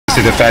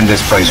to defend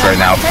this place right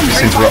now,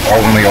 since we're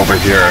only over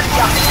here.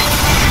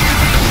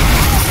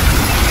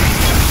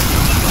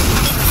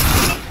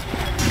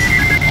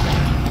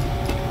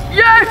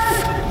 Yes!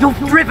 You've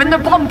driven the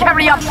bomb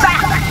carrier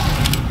back!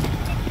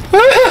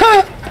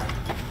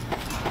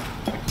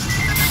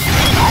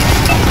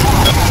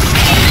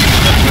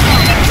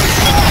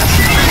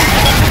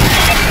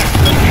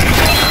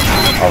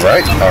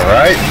 Alright,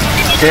 alright.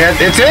 And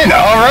it's in,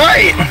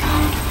 alright!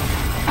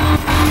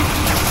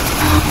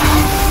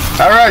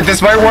 Alright,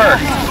 this might work.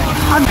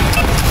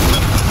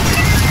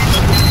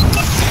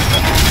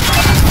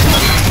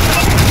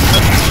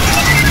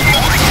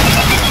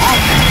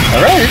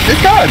 Alright,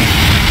 it's done.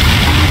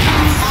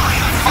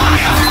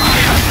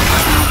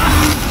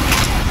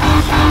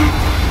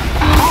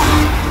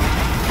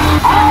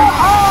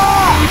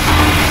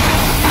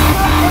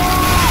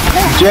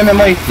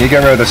 Legitimately, you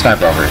get rid of the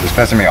sniper over here. It's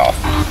pissing me off.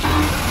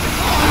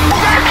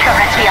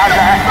 Security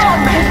alert!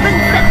 Bomb has been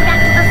set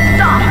back to the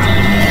start!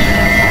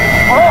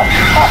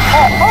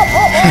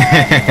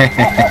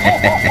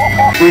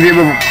 We need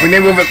to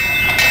move it.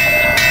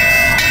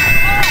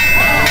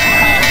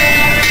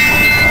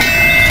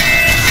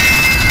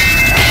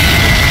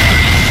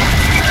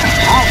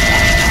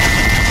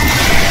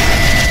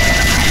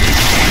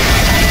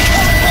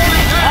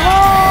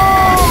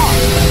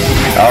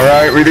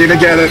 Alright, we need to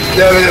get it.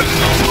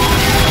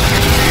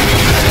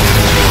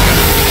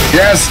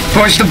 Yes,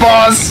 push the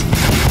boss.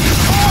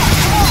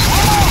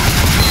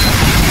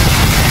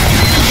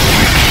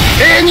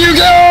 In you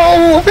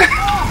go!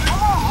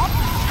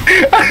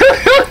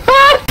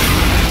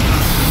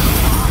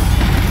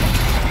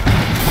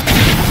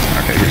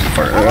 Okay, here's the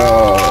fire. Oh,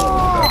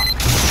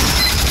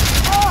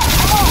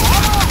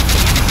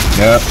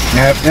 no.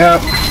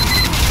 Yep.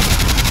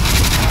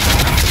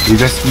 We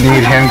just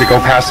need him to go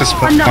past this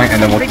point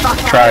and then we'll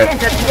try it.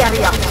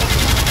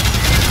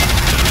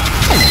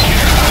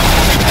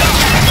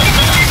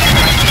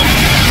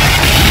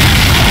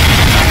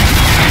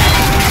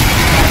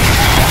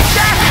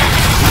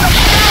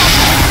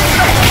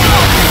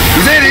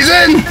 He's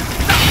in!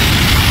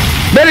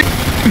 Medic!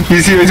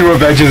 He's here to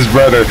avenge his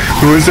brother.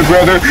 Who is the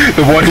brother?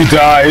 The one who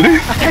died.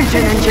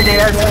 Attention,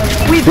 engineers!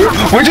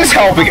 We're just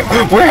helping him.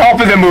 We're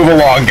helping him move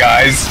along,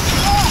 guys.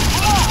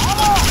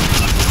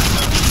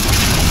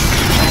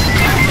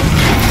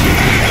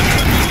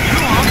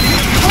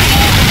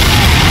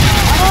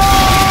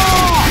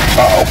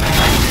 Uh-oh.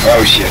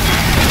 Oh, shit.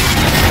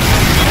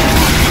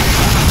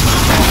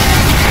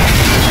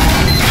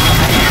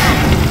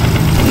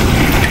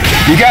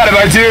 You got it,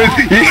 my dude!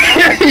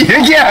 You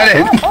got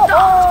it!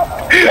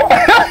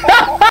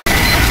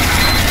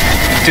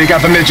 Take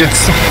out the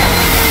midgets.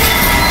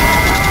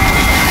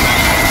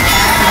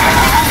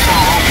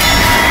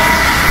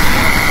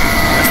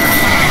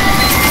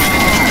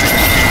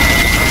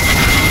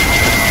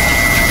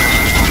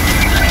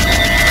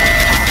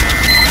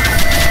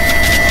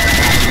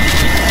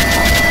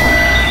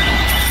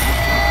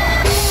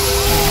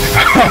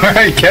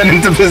 Alright, get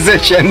into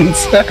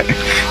positions.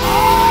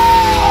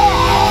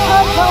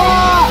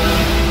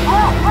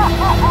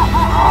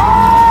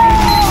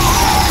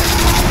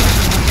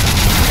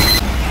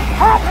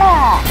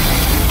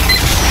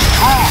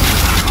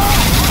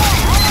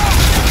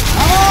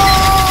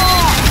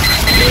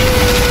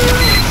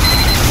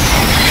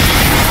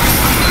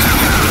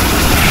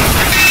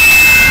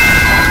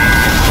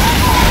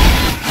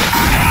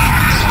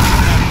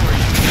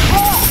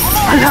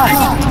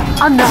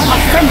 Another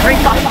sentry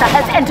buster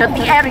has entered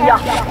the area.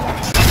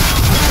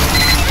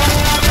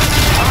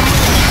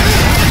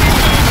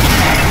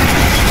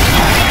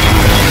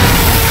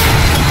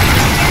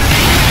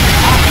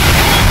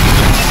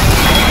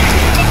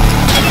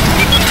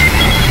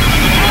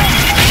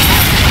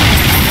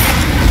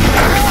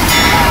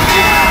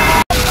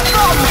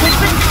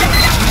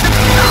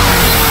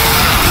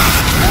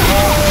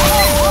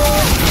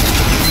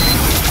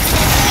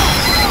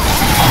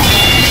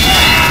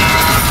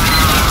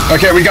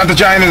 Okay, we got the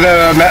giant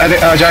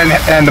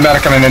and the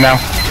medic coming in now.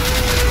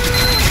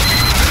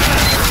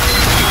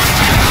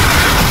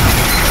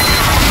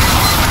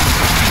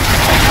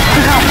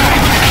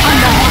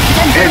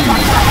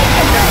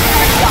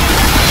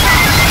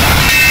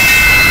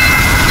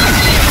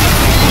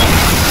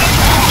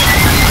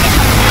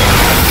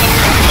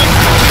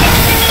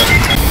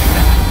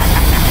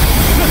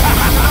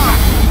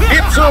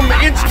 Ipsum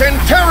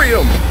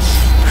instantarium!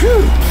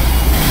 Whew.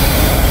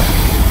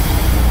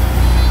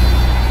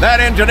 That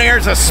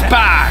engineer's a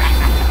spy!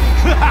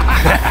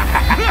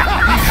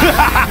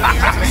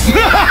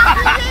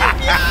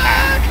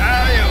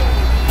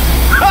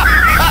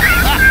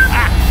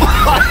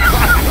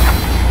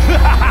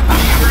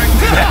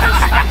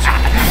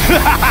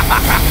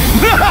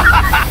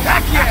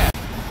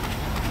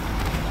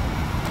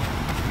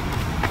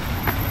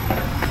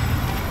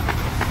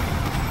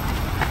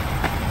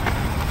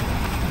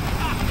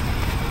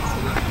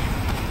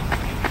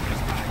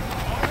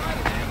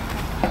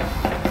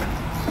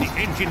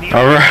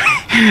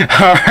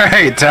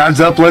 Alright, time's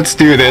up, let's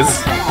do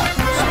this. The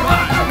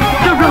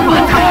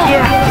robots are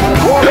here.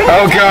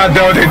 Oh god,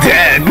 no, they're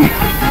dead.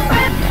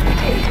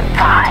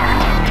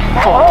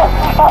 4,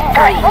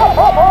 3,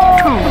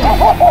 2,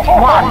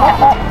 1.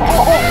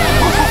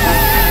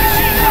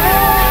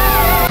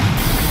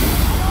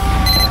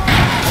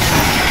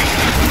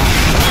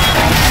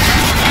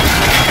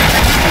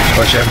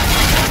 Push him.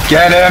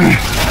 Get him!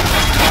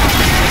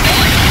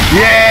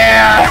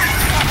 Yeah!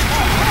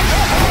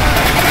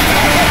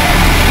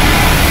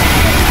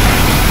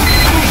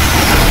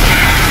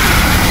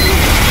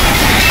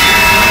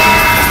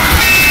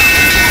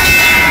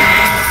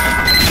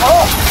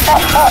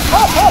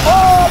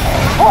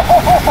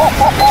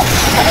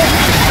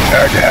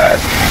 Oh God.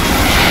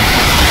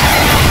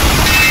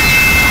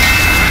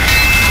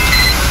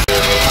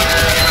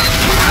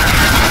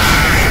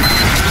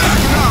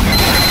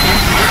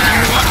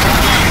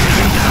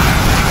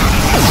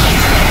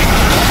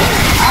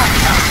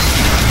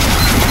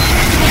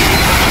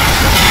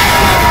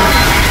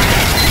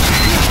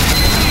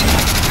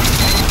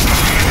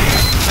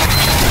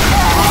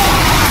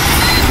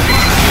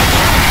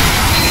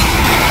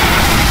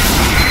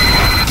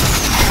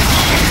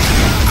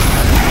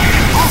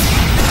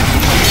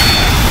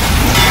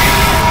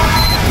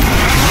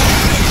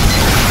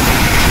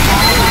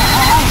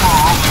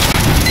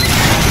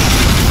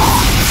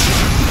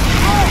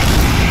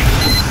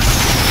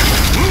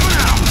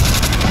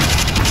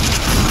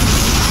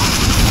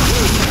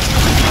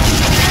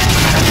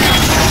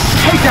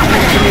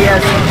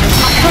 Engineers,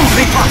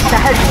 Hungry Buster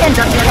has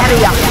entered the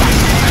area.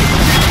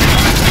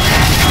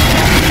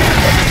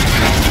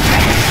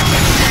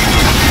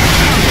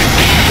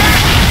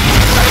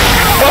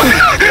 Oh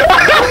no!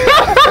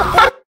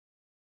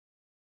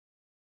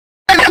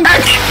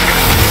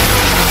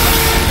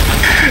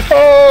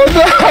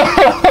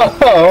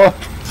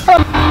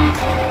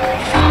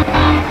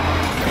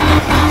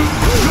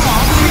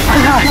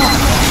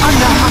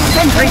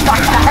 Hungry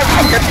Buster has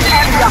entered the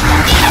area.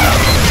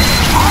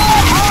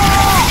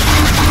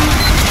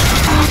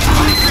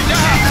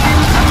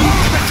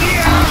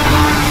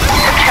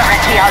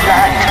 Security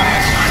alert.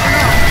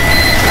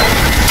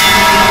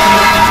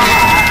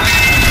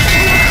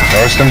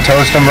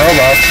 Toast 'em,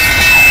 robots.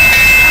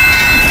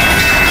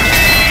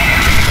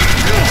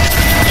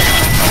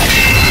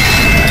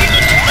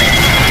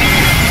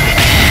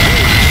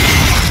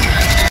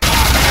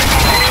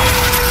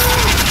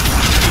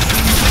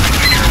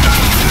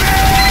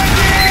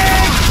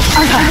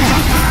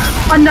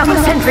 Another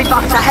sentry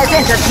buster has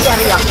entered the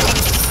area.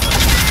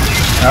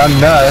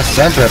 Another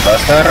sentry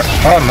buster.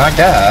 Oh my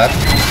God.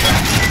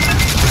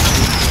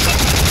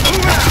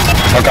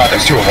 Oh God,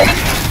 there's two of them.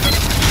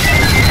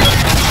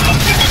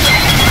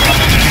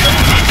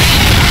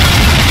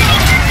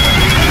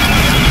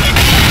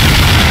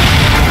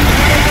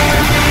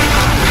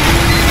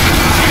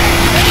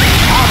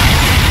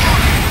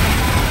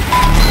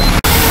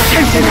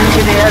 Attention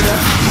engineers.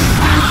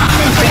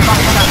 Sentry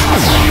buster.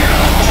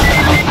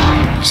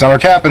 Summer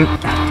capping.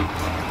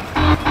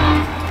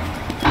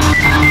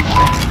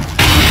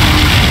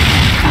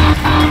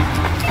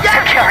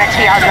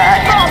 Security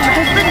alert.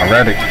 I'm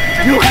ready.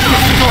 You have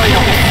destroyed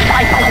all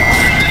cycles.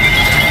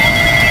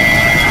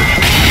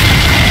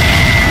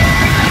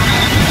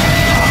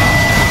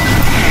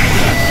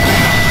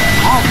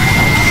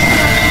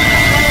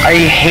 I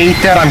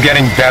hate that I'm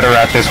getting better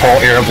at this whole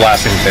air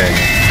blasting thing.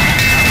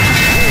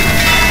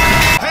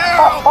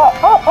 Help!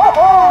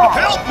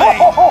 Help me!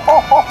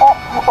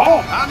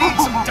 I need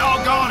some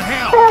doggone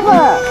help!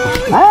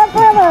 Help!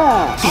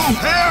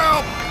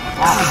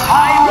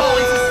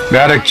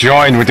 Medic,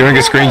 join. We're doing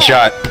a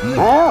screenshot.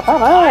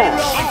 Alright!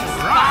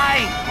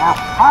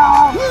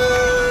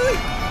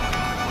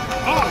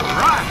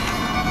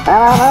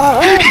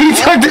 He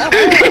took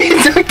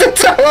the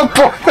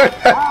teleporter.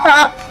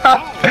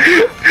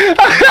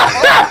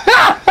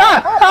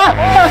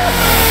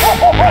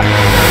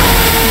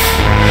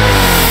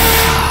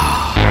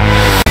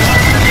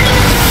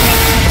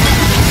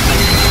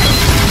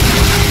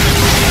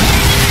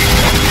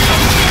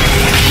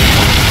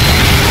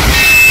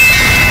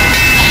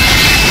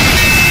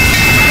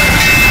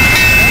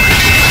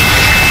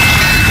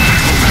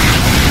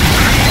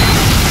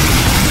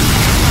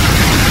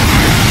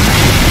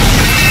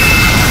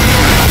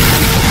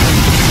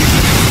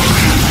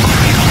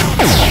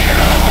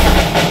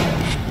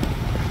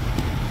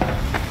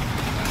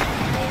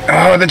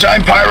 Oh, the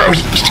giant Pyro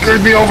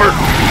screwed me over.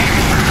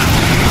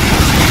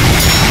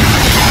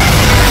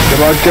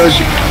 Come on,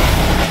 Coach.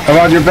 I'm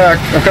on your back.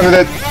 I'm coming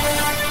in.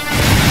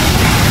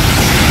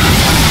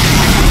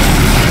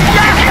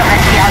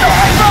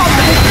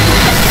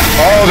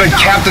 Oh, they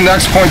capped the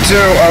next point too.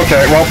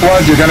 Okay, well,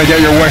 Blood, you're gonna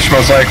get your wish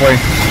most likely.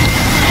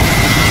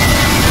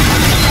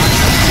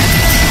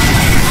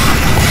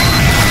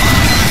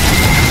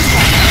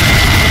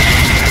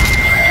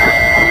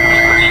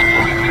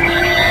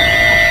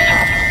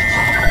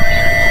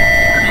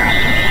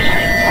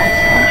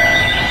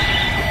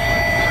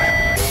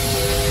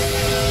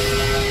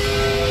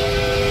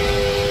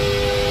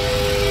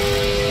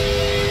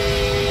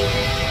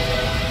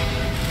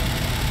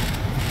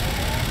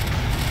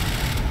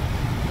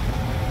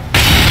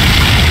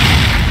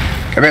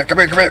 Come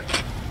here.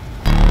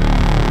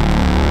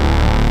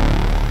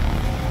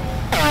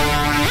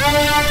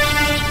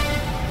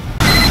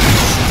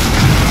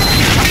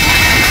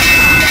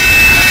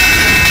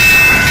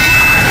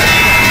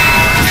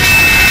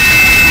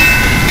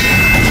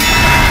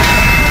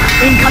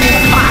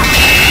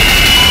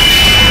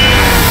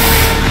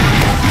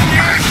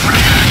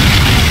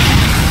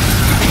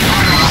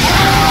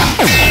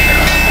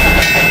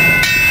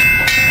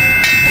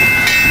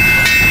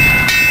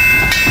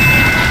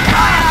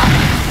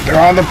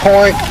 on the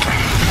point.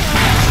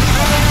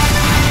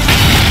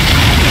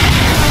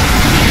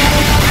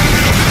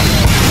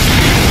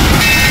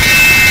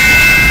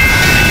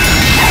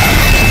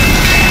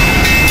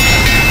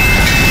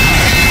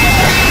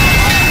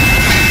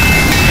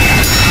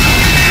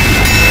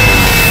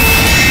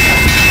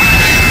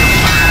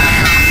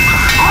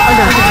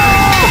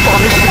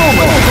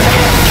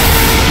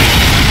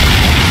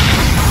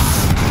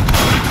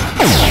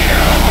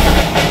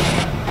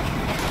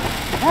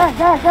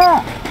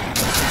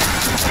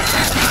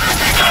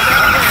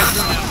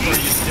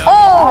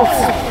 All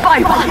spy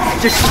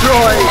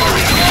destroyed!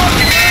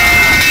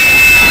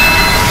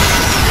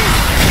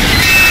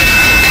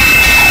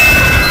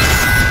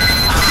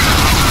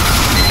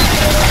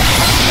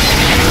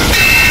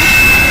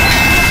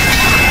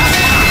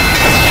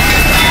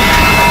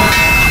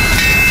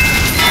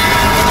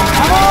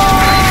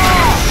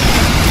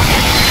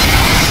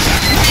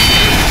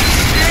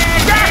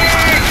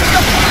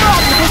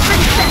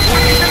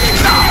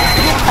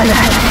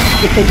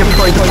 If they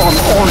deploy the bomb,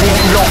 all is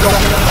lost.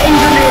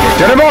 Engineers!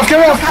 Get him off! Get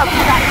him off!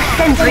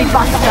 Sentry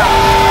buster!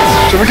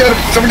 Someone get him!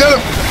 Someone get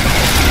him!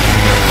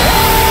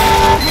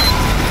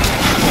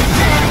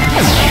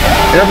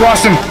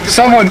 Airblast him!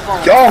 Someone!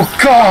 Oh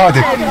God!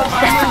 The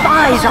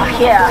spies are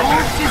here!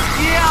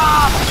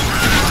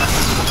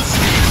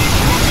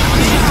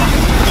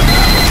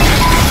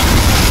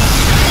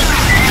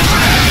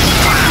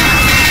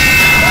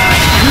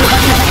 You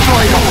have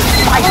destroyed all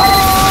spies!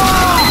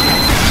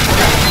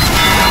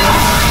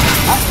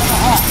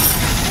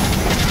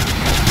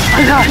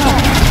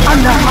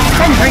 Under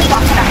sentry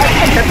buster has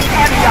entered the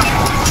area!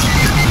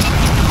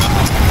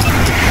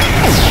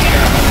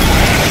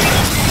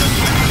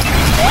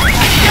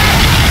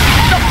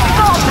 The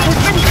bomb has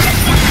been set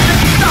to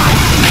the side!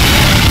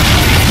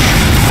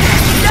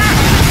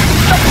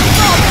 The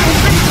bomb has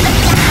been set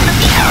to the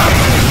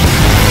side!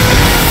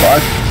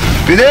 What?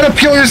 Be there to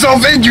peel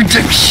yourself in, you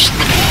dick!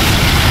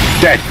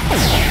 Dead.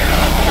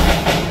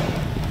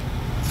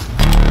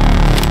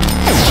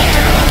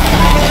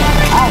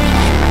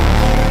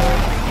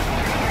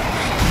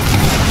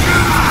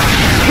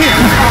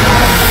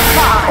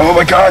 Oh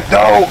my God,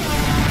 no!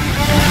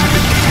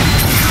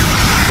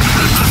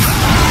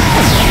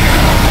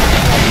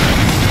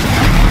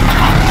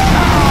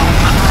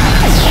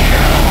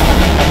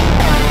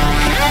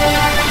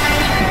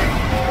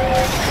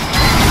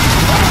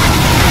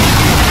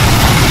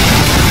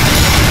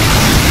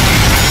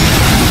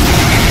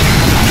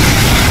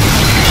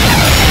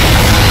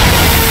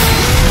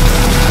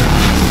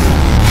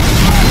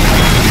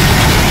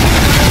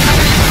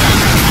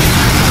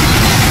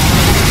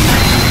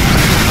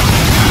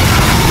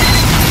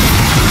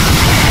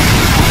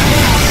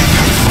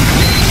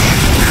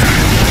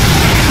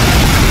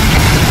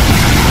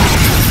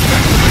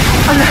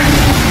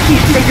 If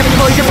they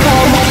deploy the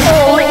bomb,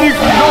 all is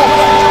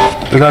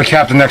lost! They're gonna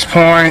cap the next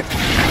point.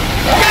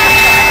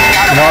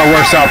 No, it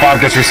works out.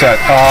 Bob gets reset.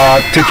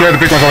 Take care of the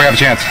big ones while we have a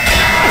chance.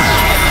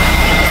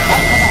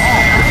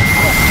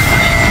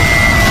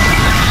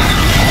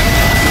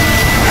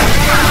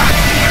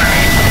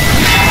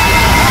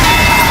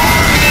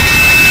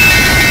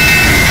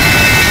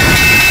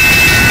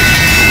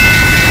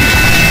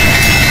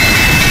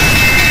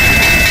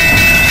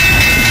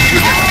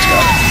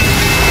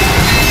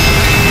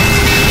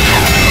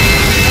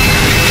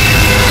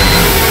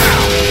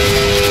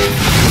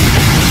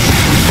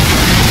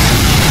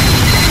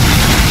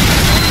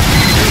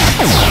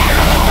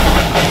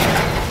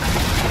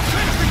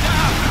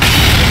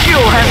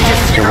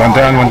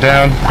 Okay, one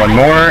down, one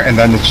more, and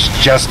then it's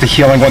just the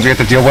healing ones we have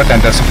to deal with,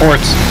 and the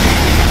supports.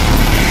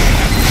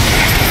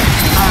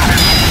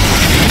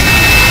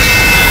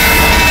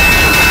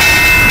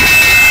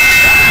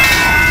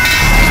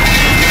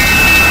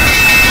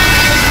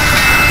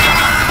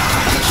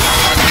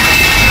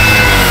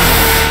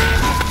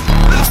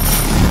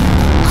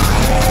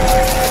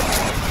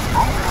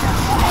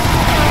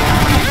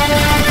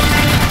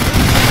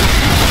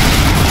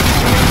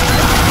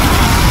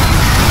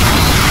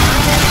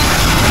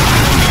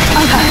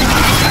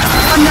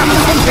 Another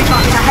sentry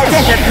buster has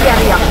entered the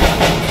area!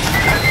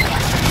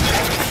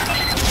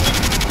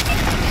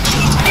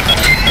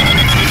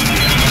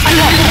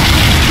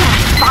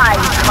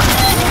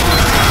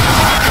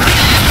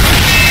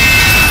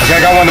 Okay, I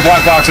got one of the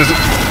black boxes.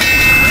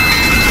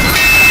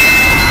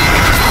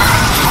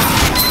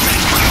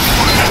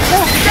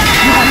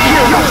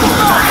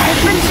 Has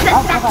been set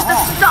back to the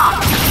start!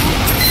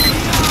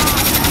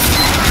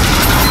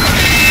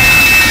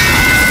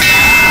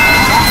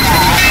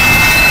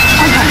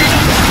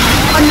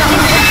 Another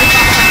sentry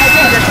buster has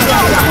entered the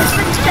area!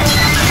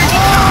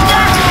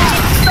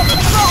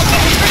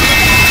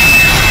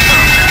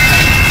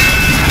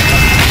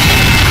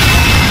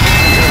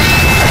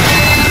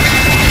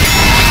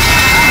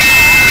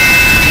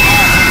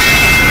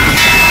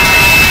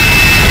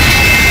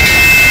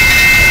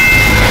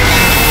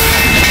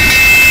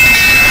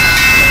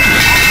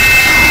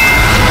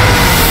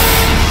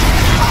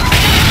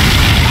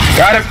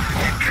 Got it.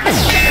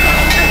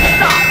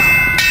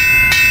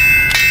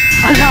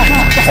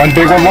 One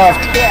big one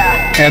left.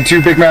 And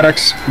 2 big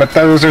medics, but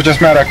those are just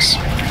medics.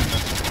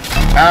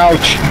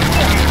 Ouch!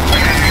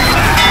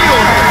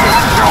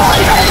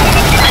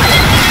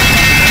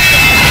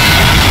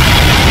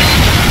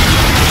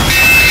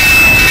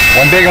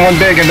 One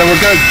big, and then we're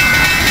good.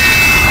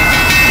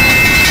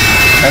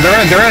 And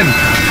they're in.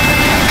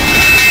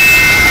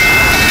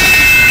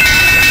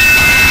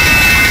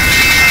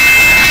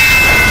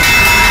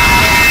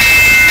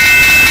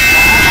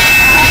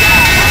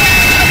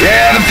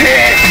 Yeah, the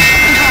pit!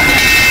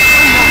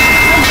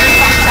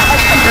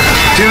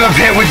 To the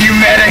pit with you,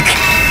 medic!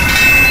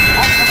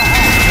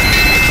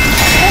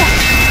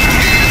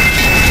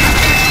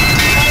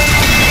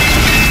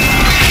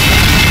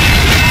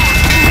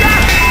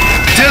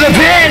 To the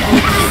pit!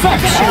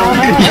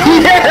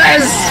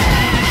 Yes!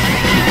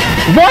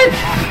 What?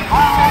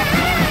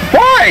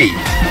 Why?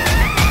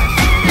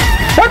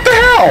 What the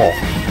hell?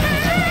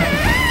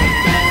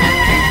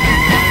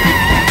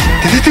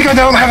 Did they think I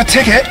don't have a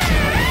ticket?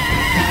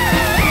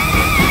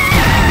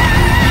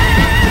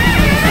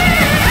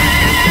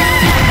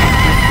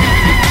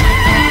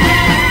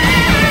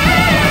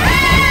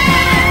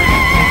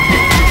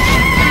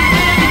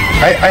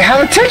 I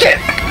have a ticket!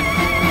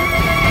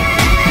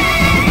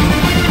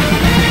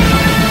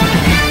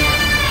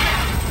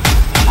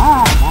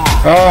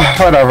 Oh,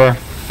 whatever.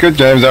 Good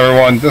games,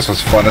 everyone. This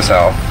was fun as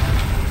hell.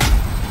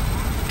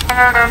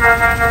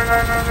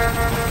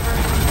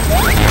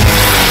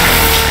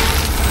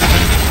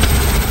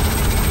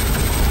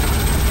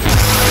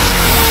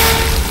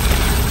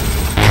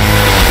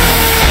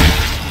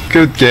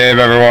 Good game,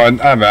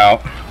 everyone. I'm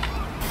out.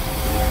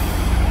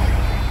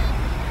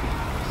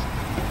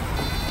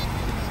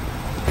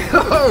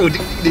 Oh,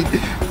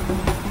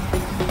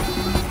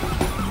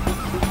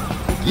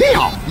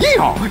 yeehaw,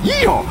 yeehaw,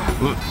 yeehaw.